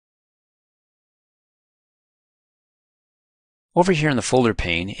Over here in the folder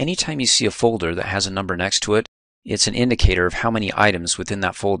pane, anytime you see a folder that has a number next to it, it's an indicator of how many items within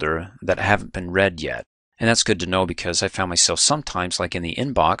that folder that haven't been read yet. And that's good to know because I found myself sometimes, like in the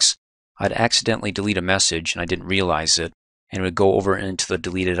inbox, I'd accidentally delete a message and I didn't realize it, and it would go over into the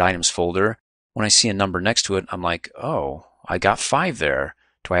deleted items folder. When I see a number next to it, I'm like, oh, I got 5 there.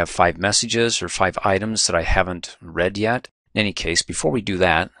 Do I have 5 messages or 5 items that I haven't read yet? In any case, before we do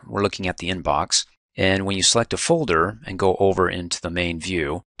that, we're looking at the inbox. And when you select a folder and go over into the main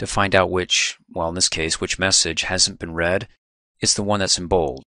view to find out which, well, in this case, which message hasn't been read, it's the one that's in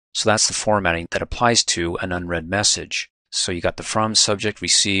bold. So that's the formatting that applies to an unread message. So you got the from, subject,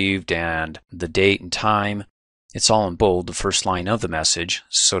 received, and the date and time. It's all in bold, the first line of the message.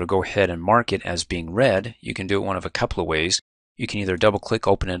 So to go ahead and mark it as being read, you can do it one of a couple of ways. You can either double click,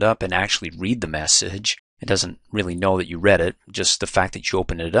 open it up, and actually read the message. It doesn't really know that you read it. Just the fact that you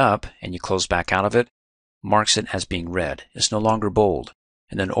open it up and you close back out of it marks it as being read. It's no longer bold.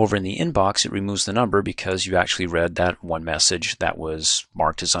 And then over in the inbox, it removes the number because you actually read that one message that was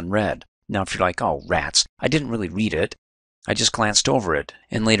marked as unread. Now, if you're like, oh, rats, I didn't really read it. I just glanced over it.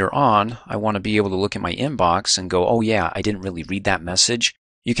 And later on, I want to be able to look at my inbox and go, oh yeah, I didn't really read that message.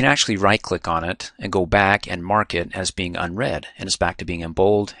 You can actually right-click on it and go back and mark it as being unread. And it's back to being in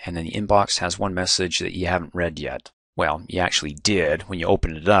bold. And then the inbox has one message that you haven't read yet. Well, you actually did when you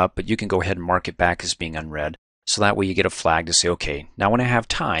opened it up, but you can go ahead and mark it back as being unread. So that way you get a flag to say, okay, now when I have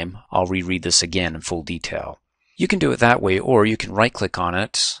time, I'll reread this again in full detail. You can do it that way, or you can right-click on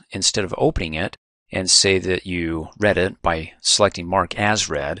it instead of opening it and say that you read it by selecting Mark as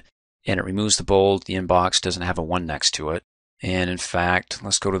Read, and it removes the bold. The inbox doesn't have a 1 next to it. And in fact,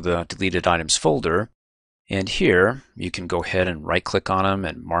 let's go to the Deleted Items folder, and here you can go ahead and right-click on them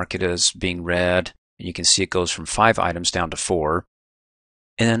and mark it as being read, and you can see it goes from 5 items down to 4.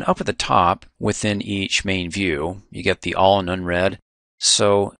 And then up at the top, within each main view, you get the all and unread.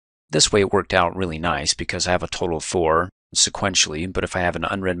 So this way it worked out really nice because I have a total of 4 sequentially, but if I have an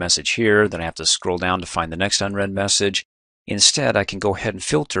unread message here, then I have to scroll down to find the next unread message. Instead, I can go ahead and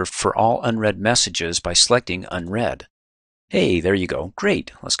filter for all unread messages by selecting unread. Hey, there you go.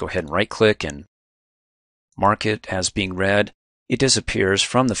 Great. Let's go ahead and right-click and mark it as being read. It disappears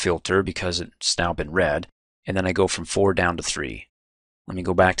from the filter because it's now been read, and then I go from 4 down to 3. Let me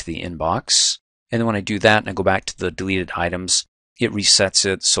go back to the inbox, and then when I do that and I go back to the deleted items, it resets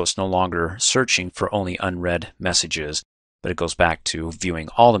it so it's no longer searching for only unread messages, but it goes back to viewing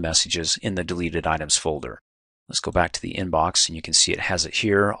all the messages in the deleted items folder. Let's go back to the inbox, and you can see it has it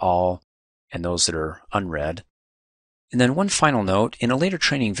here, all, and those that are unread. And then one final note, in a later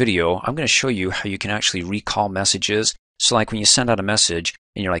training video, I'm going to show you how you can actually recall messages. So like when you send out a message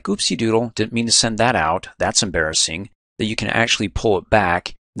and you're like, oopsie doodle, didn't mean to send that out, that's embarrassing, that you can actually pull it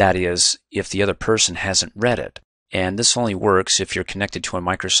back. That is, if the other person hasn't read it. And this only works if you're connected to a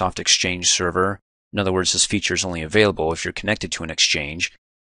Microsoft Exchange server. In other words, this feature is only available if you're connected to an Exchange.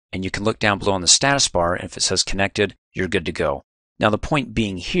 And you can look down below on the status bar, and if it says connected, you're good to go. Now the point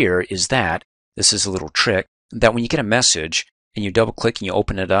being here is that, this is a little trick, that when you get a message and you double click and you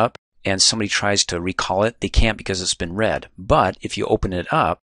open it up and somebody tries to recall it, they can't because it's been read. But if you open it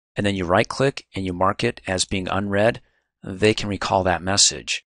up and then you right click and you mark it as being unread, they can recall that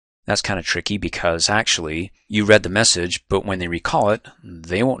message. That's kind of tricky because actually you read the message, but when they recall it,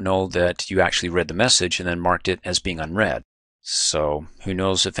 they won't know that you actually read the message and then marked it as being unread. So who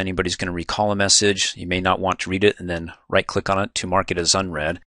knows if anybody's going to recall a message. You may not want to read it and then right click on it to mark it as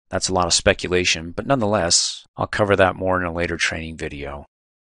unread. That's a lot of speculation, but nonetheless, I'll cover that more in a later training video.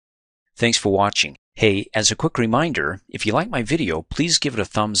 Thanks for watching. Hey, as a quick reminder, if you like my video, please give it a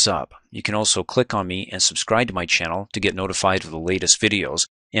thumbs up. You can also click on me and subscribe to my channel to get notified of the latest videos.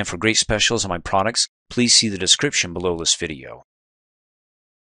 And for great specials on my products, please see the description below this video.